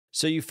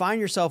So you find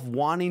yourself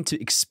wanting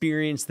to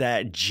experience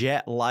that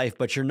jet life,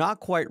 but you're not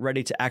quite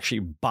ready to actually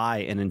buy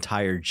an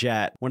entire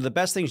jet. One of the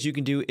best things you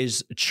can do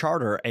is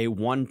charter a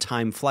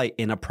one-time flight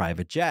in a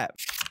private jet.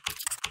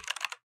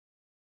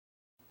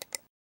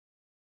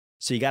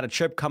 So you got a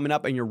trip coming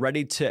up and you're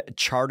ready to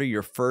charter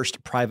your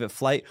first private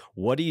flight.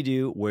 What do you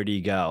do? Where do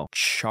you go?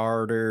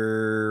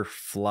 Charter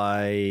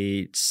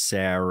flight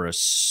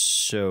Sarasota.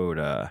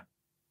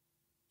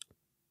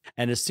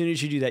 And as soon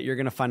as you do that, you're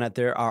going to find out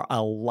there are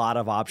a lot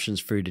of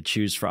options for you to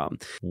choose from.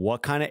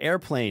 What kind of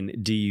airplane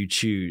do you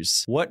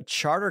choose? What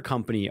charter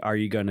company are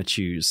you going to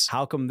choose?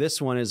 How come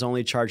this one is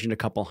only charging a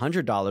couple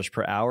 $100s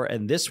per hour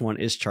and this one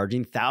is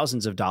charging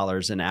thousands of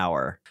dollars an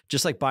hour?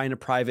 Just like buying a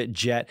private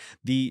jet,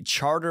 the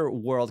charter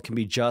world can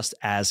be just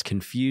as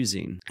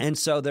confusing. And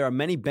so there are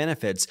many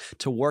benefits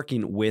to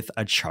working with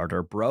a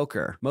charter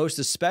broker. Most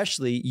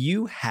especially,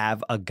 you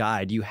have a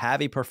guide. You have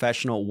a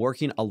professional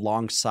working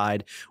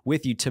alongside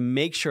with you to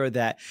make sure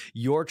that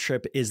your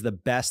trip is the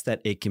best that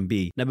it can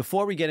be. Now,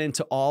 before we get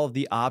into all of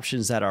the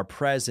options that are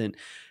present,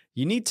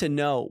 you need to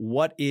know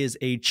what is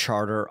a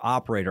charter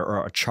operator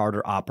or a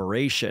charter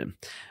operation.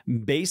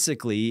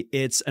 Basically,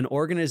 it's an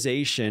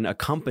organization, a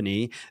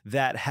company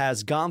that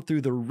has gone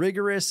through the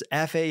rigorous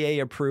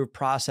FAA-approved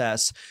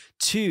process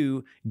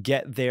to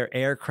get their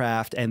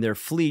aircraft and their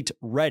fleet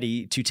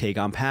ready to take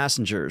on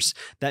passengers.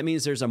 That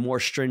means there's a more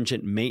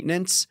stringent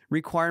maintenance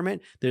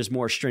requirement. There's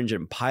more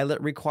stringent pilot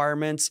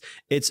requirements.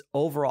 It's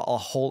overall a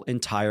whole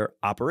entire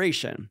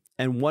operation.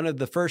 And one of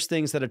the first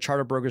things that a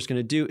charter broker is going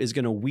to do is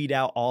going to weed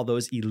out all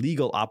those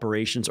illegal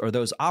operations or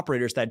those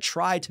operators that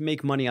try to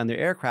make money on their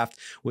aircraft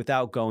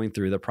without going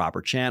through the proper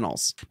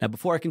channels. Now,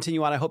 before I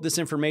continue on, I hope this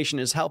information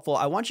is helpful.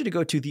 I want you to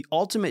go to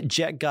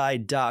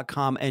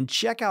theultimatejetguide.com and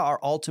check out our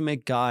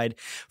ultimate guide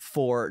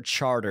for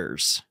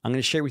charters. I'm going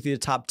to share with you the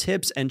top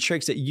tips and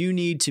tricks that you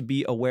need to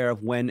be aware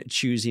of when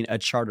choosing a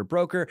charter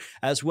broker,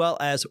 as well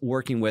as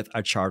working with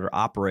a charter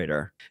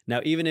operator. Now,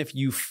 even if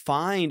you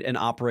find an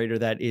operator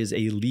that is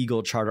a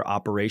legal charter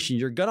operation,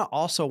 you're going to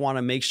also want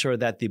to make sure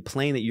that the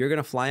plane that you're going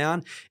to fly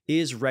on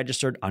is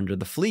registered under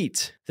the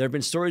fleet. There have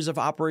been stories of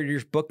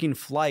operators booking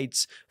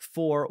flights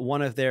for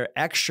one of their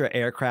extra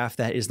aircraft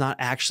that is not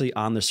actually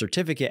on the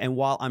certificate. And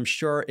while I'm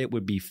sure it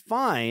would be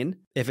fine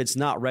if it's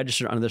not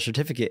registered under the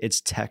certificate,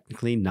 it's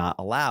technically not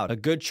allowed. A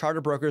good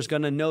charter broker is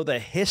going to know the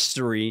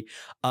history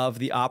of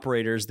the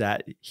operators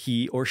that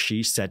he or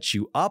she sets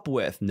you up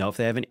with, know if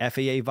they have any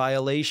FAA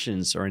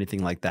violations or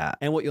anything like that.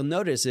 And what you'll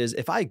notice is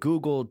if I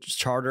Google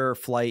charter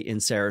flight in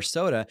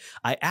Sarasota,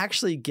 I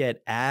actually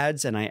get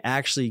ads and I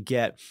actually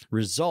get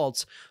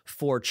results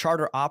for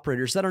charter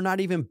operators that are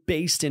not even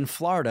based in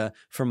Florida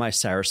for my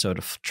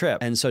Sarasota trip.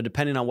 And so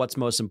depending on what's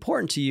most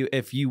important to you,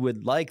 if you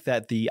would like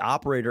that the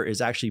operator is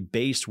actually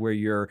based where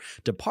you're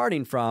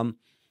departing from,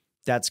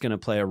 that's going to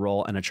play a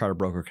role and a charter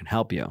broker can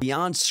help you.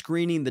 Beyond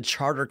screening the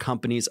charter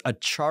companies, a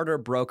charter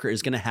broker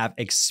is going to have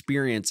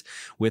experience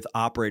with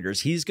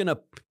operators. He's going to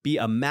be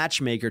a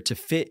matchmaker to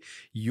fit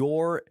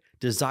your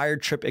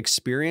desired trip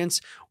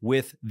experience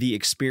with the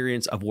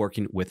experience of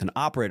working with an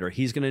operator.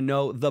 He's going to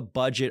know the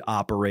budget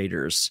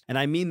operators. And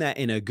I mean that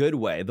in a good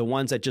way, the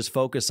ones that just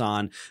focus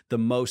on the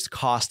most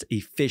cost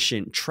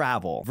efficient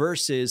travel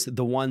versus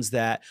the ones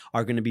that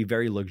are going to be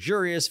very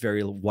luxurious,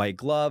 very white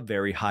glove,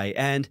 very high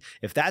end.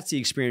 If that's the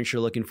experience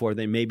you're looking for,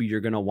 then maybe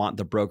you're going to want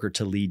the broker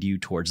to lead you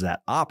towards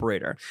that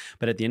operator.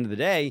 But at the end of the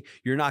day,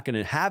 you're not going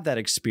to have that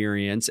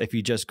experience if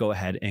you just go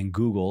ahead and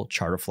Google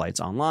charter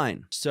flights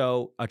online.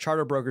 So a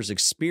charter broker's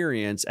experience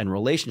and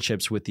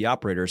relationships with the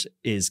operators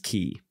is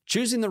key.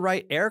 Choosing the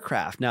right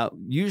aircraft. Now,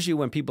 usually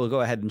when people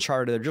go ahead and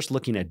charter, they're just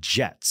looking at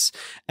jets.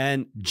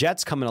 And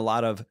jets come in a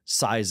lot of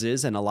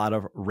sizes and a lot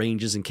of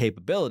ranges and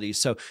capabilities.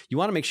 So you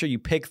want to make sure you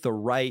pick the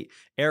right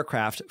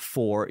aircraft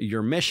for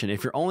your mission.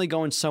 If you're only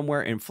going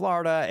somewhere in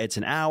Florida, it's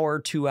an hour,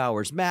 2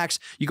 hours max,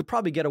 you could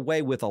probably get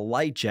away with a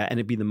light jet and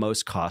it'd be the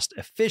most cost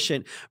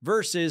efficient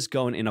versus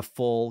going in a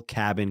full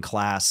cabin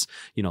class,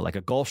 like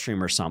a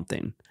Gulfstream or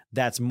something.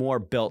 That's more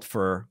built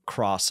for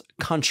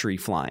cross-country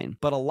flying.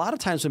 But a lot of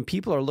times when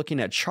people are looking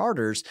at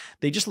charters,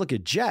 they just look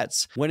at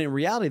jets, when in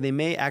reality, they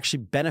may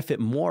actually benefit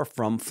more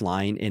from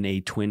flying in a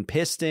twin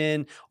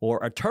piston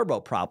or a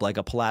turboprop like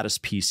a Pilatus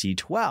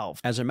PC-12.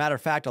 As a matter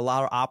of fact, a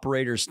lot of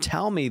operators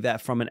tell me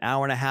that from an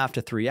hour and a half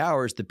to 3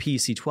 hours, the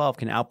PC-12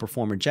 can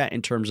outperform a jet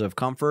in terms of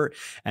comfort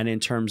and in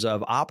terms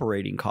of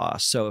operating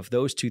costs. So if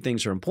those two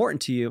things are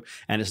important to you,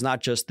 and it's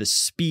not just the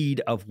speed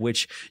of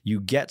which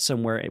you get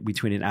somewhere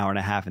between an hour and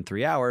a half and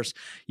 3 hours,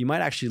 you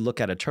might actually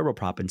look at a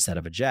turboprop instead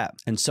of a jet.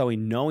 And so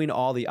knowing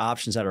all the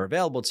options that are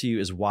available to you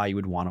is why you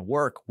would want to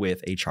work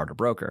with a charter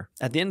broker.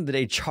 At the end of the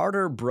day,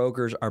 charter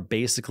brokers are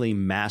basically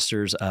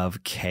masters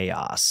of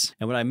chaos.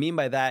 And what I mean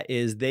by that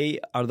is they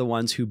are the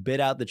ones who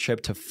bid out the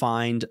trip to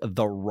find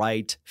the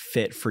right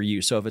fit for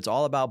you. So if it's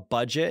all about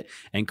budget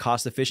and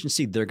cost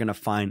efficiency, they're going to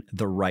find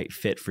the right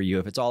fit for you.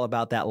 If it's all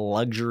about that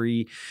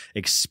luxury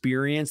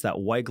experience, that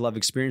white glove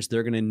experience,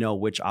 they're going to know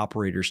which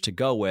operators to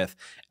go with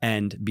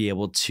and be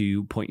able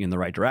to point point you in the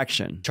right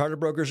direction. Charter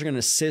brokers are going to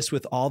assist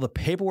with all the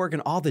paperwork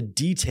and all the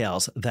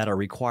details that are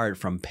required,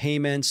 from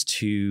payments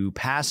to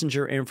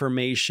passenger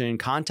information,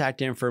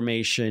 contact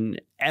information,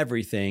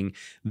 everything.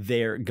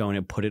 They're going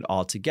to put it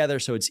all together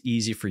so it's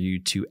easy for you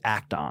to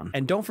act on.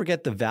 And don't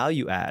forget the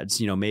value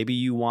adds. Maybe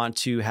you want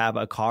to have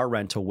a car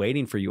rental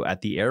waiting for you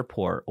at the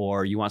airport,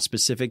 or you want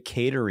specific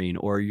catering,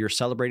 or you're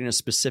celebrating a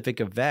specific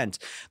event.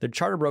 The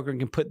charter broker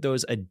can put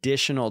those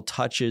additional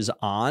touches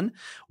on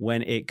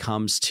when it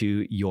comes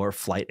to your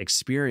flight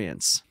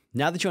experience.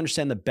 Now that you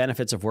understand the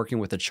benefits of working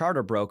with a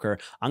charter broker,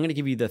 I'm going to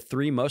give you the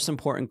 3 most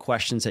important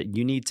questions that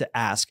you need to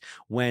ask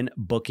when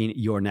booking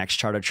your next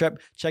charter trip.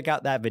 Check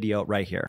out that video right here.